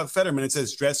say anything about Fetterman. It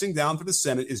says dressing down for the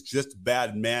Senate is just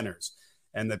bad manners.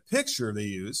 And the picture they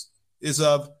use is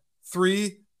of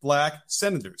 3 black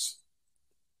senators.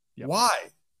 Yep. Why?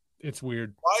 It's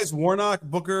weird. Why is Warnock,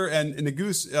 Booker, and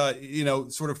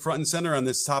Neguse, sort of front and center on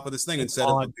this top of this thing instead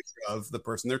of a picture of the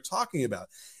person they're talking about?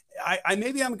 I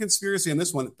maybe I'm a conspiracy on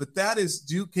this one, but that is.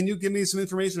 Can you give me some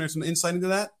information or some insight into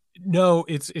that? No,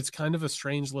 it's kind of a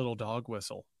strange little dog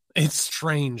whistle. It's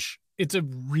strange. It's a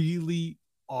really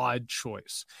odd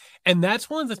choice. And that's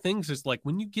one of the things is like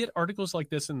when you get articles like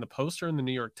this in the Post or in the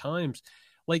New York Times,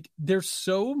 like there's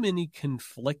so many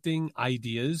conflicting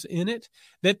ideas in it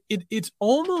that it's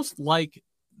almost like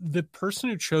the person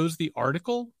who chose the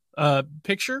article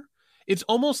picture, it's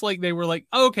almost like they were like,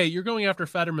 oh, okay, you're going after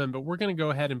Fetterman, but we're going to go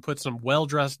ahead and put some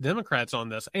well-dressed Democrats on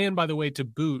this. And by the way, to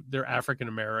boot, they're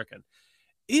African-American.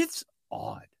 It's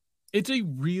odd. It's a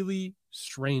really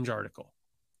strange article.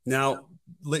 Now,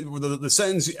 the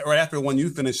sentence right after the one you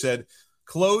finished said,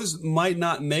 clothes might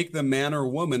not make the man or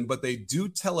woman, but they do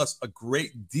tell us a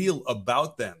great deal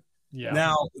about them. Yeah.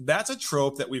 Now, that's a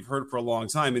trope that we've heard for a long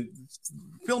time. And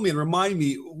fill me and remind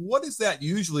me, what is that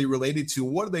usually related to?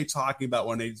 What are they talking about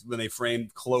when they frame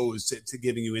clothes to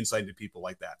giving you insight into people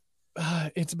like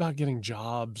that? It's about getting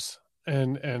jobs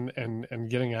and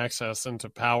getting access into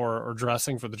power or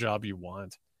dressing for the job you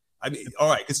want. I mean, all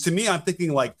right, because to me, I'm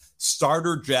thinking like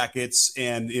starter jackets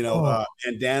and,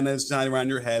 bandanas tying around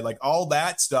your head, like all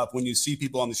that stuff when you see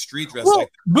people on the street dressed like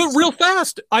that. But real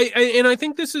fast, I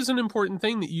think this is an important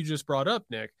thing that you just brought up,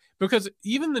 Nick, because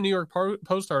even the New York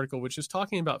Post article, which is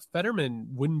talking about Fetterman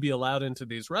wouldn't be allowed into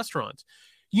these restaurants.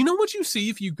 You know what you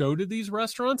see if you go to these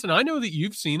restaurants? And I know that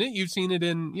you've seen it. You've seen it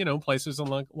in, places in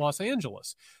like Los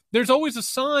Angeles. There's always a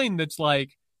sign that's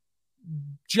like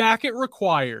jacket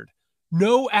required.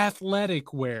 No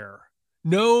athletic wear.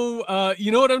 No,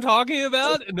 you know what I'm talking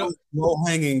about? No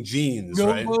low-hanging jeans,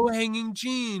 right? No low-hanging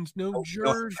jeans, no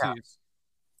jerseys.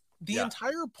 The Yeah.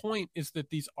 entire point is that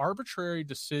these arbitrary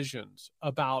decisions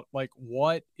about like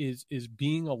what is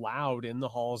being allowed in the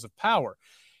halls of power,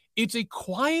 it's a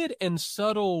quiet and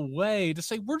subtle way to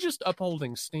say we're just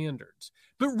upholding standards.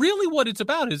 But really what it's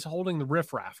about is holding the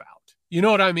riffraff out. You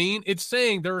know what I mean? It's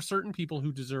saying there are certain people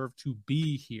who deserve to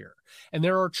be here. And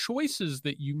there are choices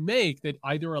that you make that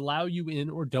either allow you in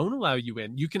or don't allow you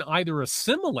in. You can either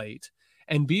assimilate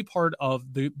and be part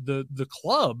of the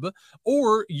club,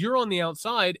 or you're on the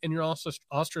outside and you're also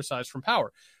ostracized from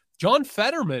power. John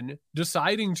Fetterman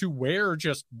deciding to wear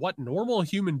just what normal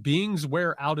human beings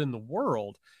wear out in the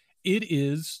world, it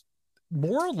is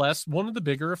more or less one of the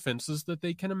bigger offenses that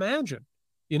they can imagine.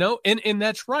 And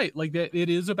that's right. Like that, it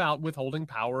is about withholding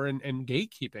power and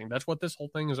gatekeeping. That's what this whole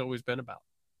thing has always been about.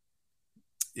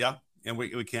 Yeah. And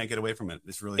we can't get away from it.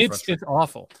 It's really frustrating. It's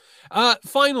awful.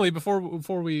 Finally, before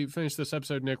we finish this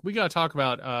episode, Nick, we got to talk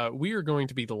about we are going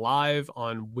to be live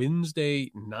on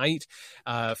Wednesday night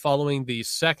following the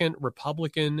second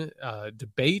Republican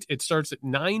debate. It starts at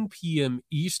 9 p.m.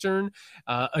 Eastern.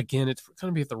 Again, it's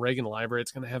going to be at the Reagan Library.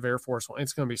 It's going to have Air Force One.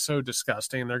 It's going to be so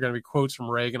disgusting. There are going to be quotes from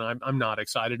Reagan. I'm not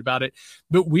excited about it.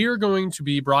 But we are going to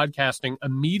be broadcasting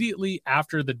immediately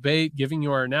after the debate, giving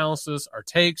you our analysis, our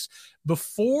takes.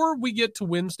 Before we get to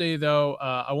Wednesday, though,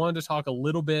 I wanted to talk a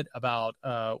little bit about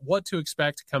what to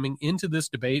expect coming into this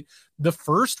debate. The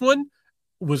first one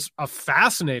was a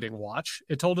fascinating watch.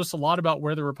 It told us a lot about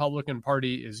where the Republican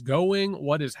Party is going,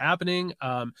 what is happening.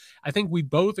 I think we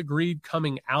both agreed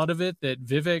coming out of it that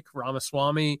Vivek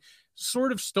Ramaswamy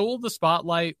sort of stole the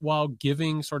spotlight while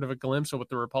giving sort of a glimpse of what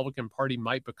the Republican Party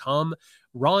might become.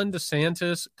 Ron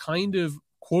DeSantis kind of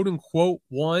quote unquote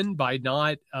won by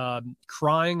not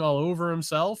crying all over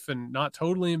himself and not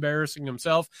totally embarrassing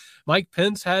himself. Mike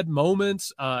Pence had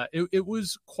moments. It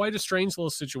was quite a strange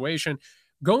little situation.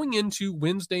 Going into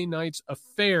Wednesday night's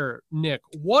affair, Nick,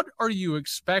 what are you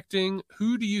expecting?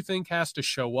 Who do you think has to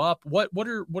show up? What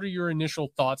are your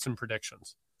initial thoughts and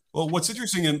predictions? Well, what's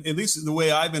interesting, and at least the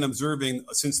way I've been observing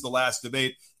since the last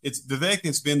debate, it's Vivek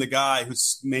has been the guy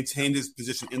who's maintained his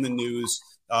position in the news,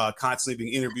 constantly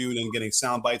being interviewed and getting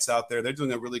sound bites out there. They're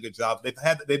doing a really good job.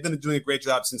 They've been doing a great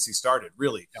job since he started,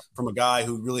 really, from a guy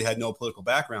who really had no political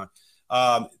background.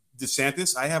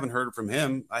 DeSantis, I haven't heard from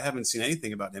him. I haven't seen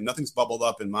anything about him. Nothing's bubbled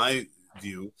up in my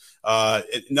view.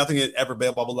 Nothing had ever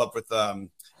bubbled up with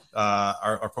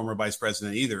our former vice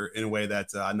president either, in a way that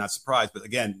I'm not surprised. But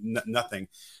again, nothing.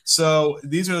 So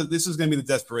this is going to be the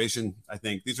desperation. I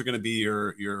think these are going to be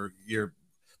your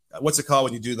what's it called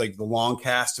when you do like the long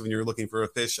cast when you're looking for a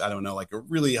fish? I don't know, like a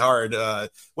really hard.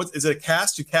 What is it? A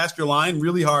cast? You cast your line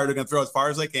really hard. I'm going to throw as far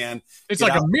as I can. It's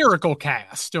like a miracle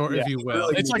cast, or if you will,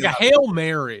 really it's like a Hail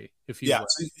Mary, if you will.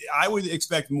 So I would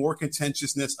expect more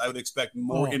contentiousness. I would expect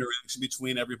more interaction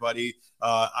between everybody.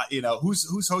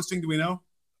 Who's hosting? Do we know?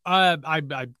 I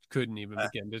couldn't even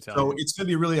begin to tell. So it's going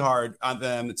to be really hard on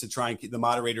them to try and keep the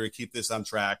moderator to keep this on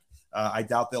track. I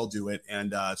doubt they'll do it,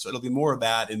 and so it'll be more of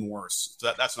that and worse.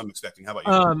 So that's what I'm expecting. How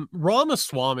about you?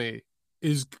 Ramaswamy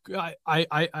is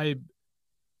I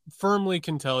firmly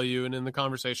can tell you, and in the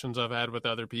conversations I've had with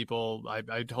other people, I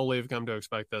totally have come to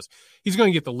expect this. He's going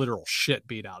to get the literal shit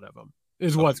beat out of him.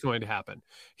 is what's going to happen.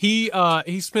 He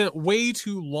spent way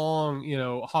too long,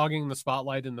 hogging the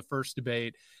spotlight in the first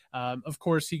debate. Of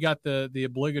course, he got the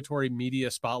obligatory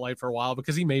media spotlight for a while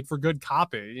because he made for good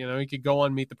copy. He could go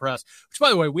on Meet the Press, which, by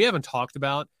the way, we haven't talked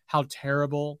about how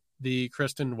terrible the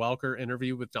Kristen Welker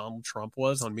interview with Donald Trump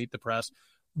was on Meet the Press.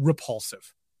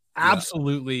 Repulsive.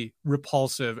 Absolutely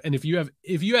repulsive. And if you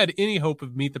had any hope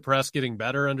of Meet the Press getting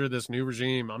better under this new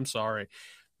regime, I'm sorry.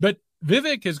 But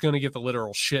Vivek is going to get the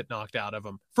literal shit knocked out of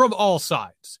him from all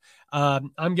sides.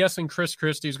 I'm guessing Chris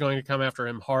Christie is going to come after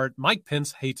him hard. Mike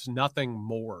Pence hates nothing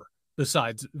more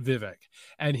besides Vivek,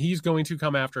 and he's going to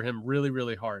come after him really,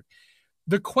 really hard.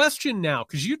 The question now,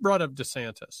 because you brought up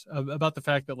DeSantis about the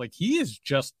fact that he is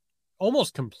just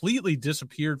almost completely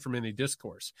disappeared from any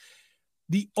discourse.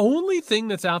 The only thing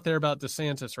that's out there about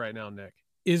DeSantis right now, Nick,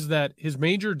 is that his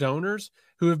major donors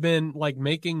who have been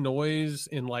making noise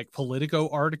in Politico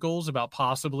articles about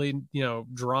possibly,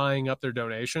 drying up their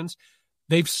donations,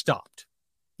 they've stopped.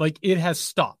 It has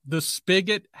stopped. The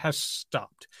spigot has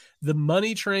stopped. The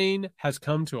money train has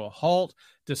come to a halt.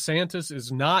 DeSantis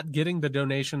is not getting the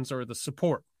donations or the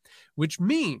support, which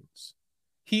means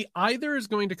he either is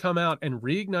going to come out and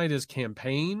reignite his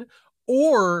campaign,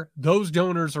 or those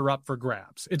donors are up for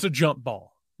grabs. It's a jump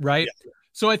ball, right? Yeah.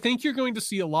 So I think you're going to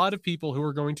see a lot of people who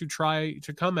are going to try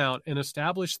to come out and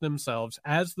establish themselves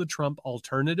as the Trump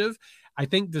alternative. I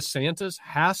think DeSantis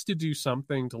has to do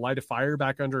something to light a fire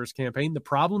back under his campaign. The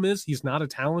problem is he's not a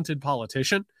talented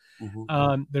politician.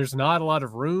 Mm-hmm. There's not a lot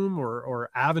of room or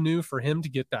avenue for him to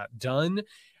get that done.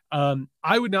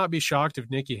 I would not be shocked if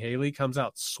Nikki Haley comes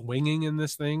out swinging in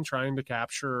this thing, trying to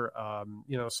capture,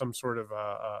 some sort of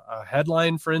a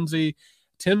headline frenzy.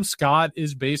 Tim Scott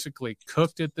is basically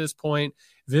cooked at this point.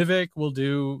 Vivek will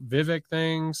do Vivek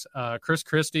things. Chris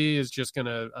Christie is just going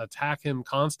to attack him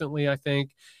constantly, I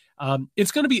think.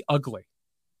 It's going to be ugly.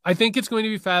 I think it's going to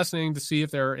be fascinating to see if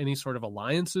there are any sort of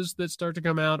alliances that start to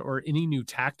come out or any new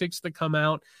tactics that come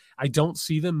out. I don't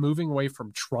see them moving away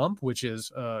from Trump, which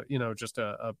is, just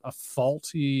a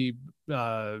faulty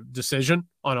decision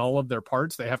on all of their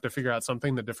parts. They have to figure out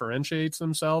something that differentiates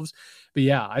themselves. But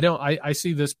yeah, I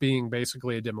see this being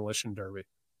basically a demolition derby.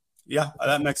 Yeah,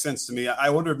 that makes sense to me. I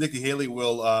wonder if Nikki Haley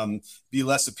will be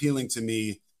less appealing to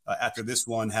me after this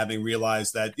one, having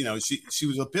realized that, she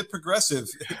was a bit progressive.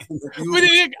 But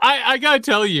I got to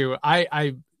tell you,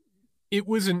 it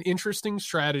was an interesting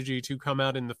strategy to come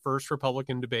out in the first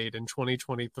Republican debate in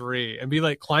 2023 and be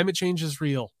like, climate change is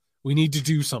real. We need to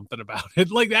do something about it.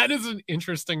 That is an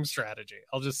interesting strategy.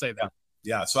 I'll just say that.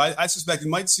 Yeah. So I suspect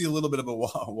you might see a little bit of a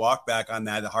walk back on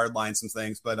that, hardline some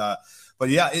things, but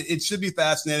yeah, it should be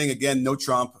fascinating. Again, no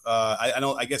Trump.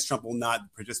 I guess Trump will not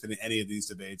participate in any of these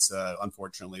debates,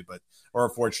 unfortunately, or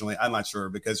fortunately, I'm not sure,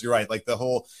 because you're right.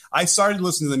 I started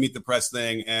listening to the Meet the Press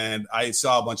thing and I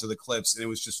saw a bunch of the clips and it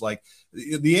was just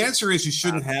the answer is you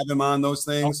shouldn't have him on those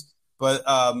things. But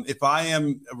if I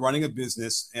am running a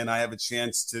business and I have a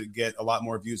chance to get a lot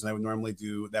more views than I would normally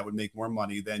do, that would make more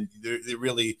money, then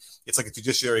it's like a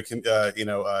fiduciary,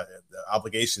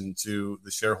 obligation to the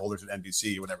shareholders at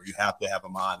NBC or whatever. You have to have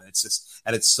them on.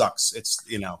 And it sucks. It's,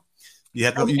 you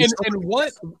have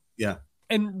to.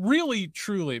 And really,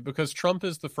 truly, because Trump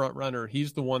is the front runner,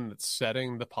 he's the one that's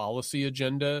setting the policy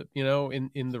agenda,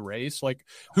 in the race,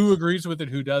 who agrees with it,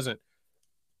 who doesn't.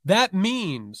 That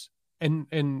means,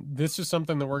 and this is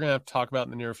something that we're going to have to talk about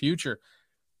in the near future.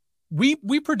 We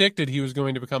predicted he was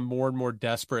going to become more and more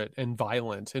desperate and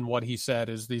violent in what he said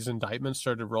as these indictments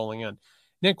started rolling in.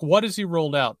 Nick, what has he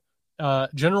rolled out?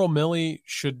 General Milley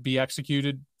should be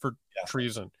executed for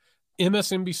treason.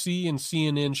 MSNBC and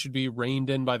CNN should be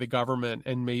reined in by the government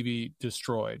and maybe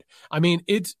destroyed. I mean,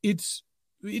 it's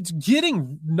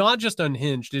getting not just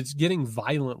unhinged, it's getting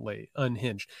violently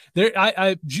unhinged. Did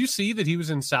you see that he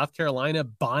was in South Carolina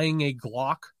buying a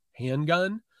Glock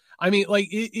handgun? I mean,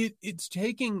 it's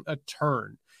taking a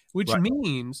turn, which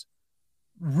means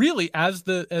really as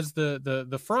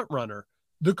the front runner,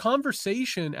 the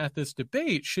conversation at this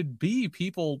debate should be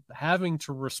people having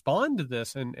to respond to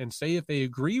this and say if they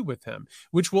agree with him,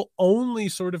 which will only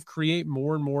sort of create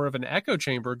more and more of an echo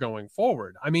chamber going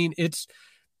forward. I mean,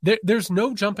 there's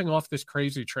no jumping off this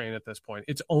crazy train at this point.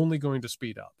 It's only going to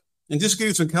speed up. And just to give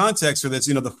you some context for this,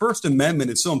 the First Amendment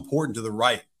is so important to the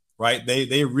right?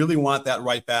 They really want that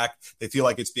right back. They feel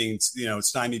like it's being,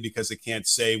 stymied because they can't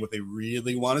say what they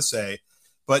really want to say.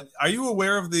 But are you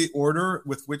aware of the order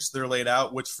with which they're laid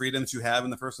out, which freedoms you have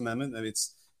in the First Amendment? I mean,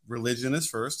 it's religion is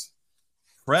first,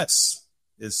 press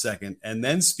is second, and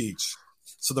then speech.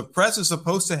 So the press is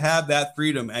supposed to have that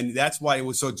freedom. And that's why it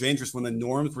was so dangerous when the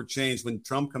norms were changed, when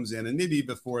Trump comes in, and maybe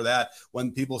before that,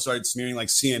 when people started smearing like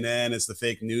CNN as the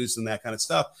fake news and that kind of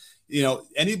stuff. You know,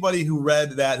 anybody who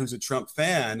read that who's a Trump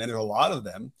fan, and there's a lot of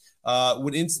them,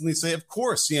 would instantly say, of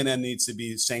course, CNN needs to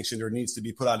be sanctioned or needs to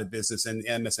be put out of business, and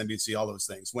MSNBC, all those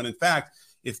things. When in fact,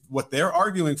 if what they're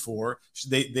arguing for,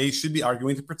 they should be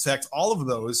arguing to protect all of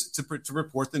those, to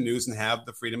report the news and have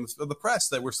the freedom of the press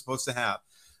that we're supposed to have.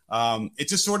 It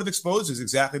just sort of exposes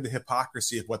exactly the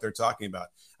hypocrisy of what they're talking about.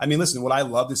 I mean, listen, would I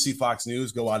love to see Fox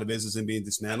News go out of business and being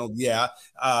dismantled? Yeah.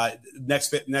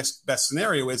 Next best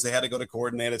scenario is they had to go to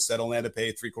court and they had to settle and they had to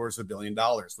pay $750 million,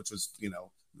 which was, you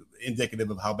know, indicative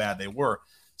of how bad they were.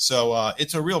 So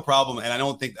it's a real problem. And I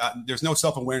don't think there's no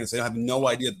self-awareness. They have no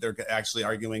idea that they're actually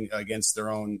arguing against their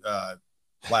own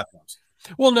platforms.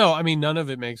 Well, no, I mean, none of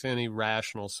it makes any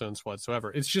rational sense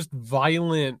whatsoever. It's just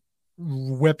violent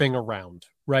whipping around,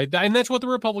 right? And that's what the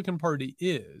Republican Party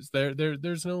is.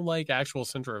 There's no like actual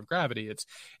center of gravity.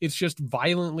 It's just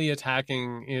violently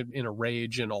attacking in a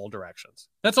rage in all directions.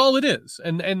 That's all it is.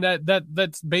 And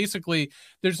that's basically,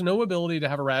 there's no ability to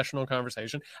have a rational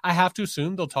conversation. I have to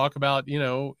assume they'll talk about, you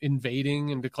know,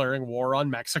 invading and declaring war on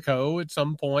Mexico at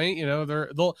some point. You know,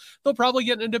 they'll probably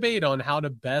get in a debate on how to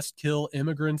best kill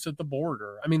immigrants at the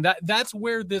border. I mean, that's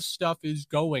where this stuff is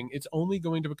going. It's only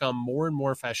going to become more and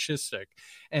more fascistic,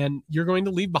 and you're going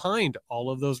to leave behind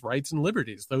all of those rights and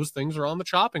liberties. Those things are on the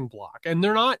chopping block, and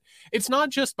it's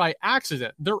not just by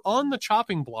accident. They're on the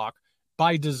chopping block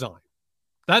by design.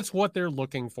 That's what they're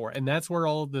looking for, and that's where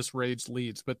all of this rage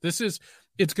leads. But it's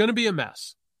going to be a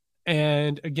mess.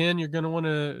 And again, you're going to want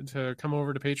to come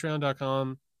over to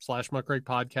patreon.com/Muckrake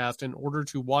Podcast in order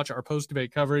to watch our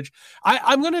post-debate coverage.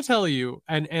 I'm going to tell you,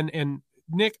 and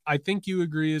Nick, I think you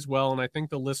agree as well, and I think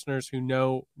the listeners who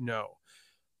know.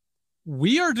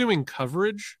 We are doing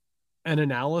coverage and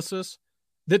analysis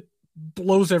that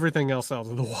blows everything else out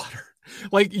of the water.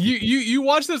 Like you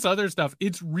watch this other stuff,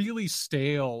 it's really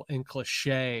stale and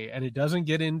cliche, and it doesn't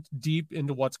get in deep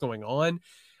into what's going on.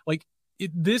 Like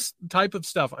this type of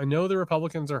stuff, I know the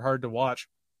Republicans are hard to watch.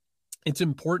 It's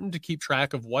important to keep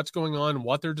track of what's going on,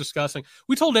 what they're discussing.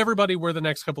 We told everybody where the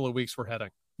next couple of weeks were heading.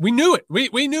 We knew it.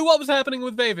 We knew what was happening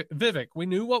with Vivek. We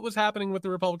knew what was happening with the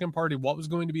Republican Party, what was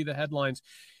going to be the headlines.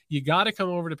 You got to come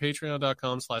over to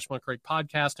patreon.com/Muckrake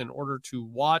Podcast in order to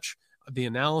watch the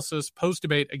analysis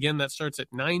post-debate. Again, that starts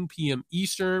at 9 p.m.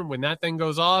 Eastern. When that thing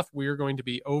goes off, we are going to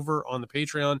be over on the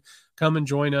Patreon. Come and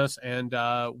join us, and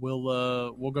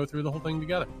we'll go through the whole thing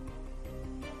together.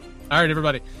 All right,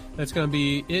 everybody, that's going to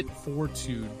be it for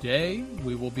today.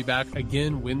 We will be back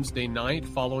again Wednesday night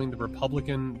following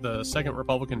the second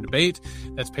Republican debate.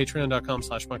 That's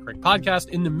patreon.com/Muckrake Podcast.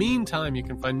 In the meantime, you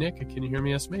can find Nick at Can You Hear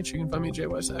Me SMH. You can find me at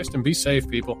JY Saxton. Be safe,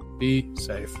 people. Be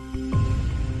safe.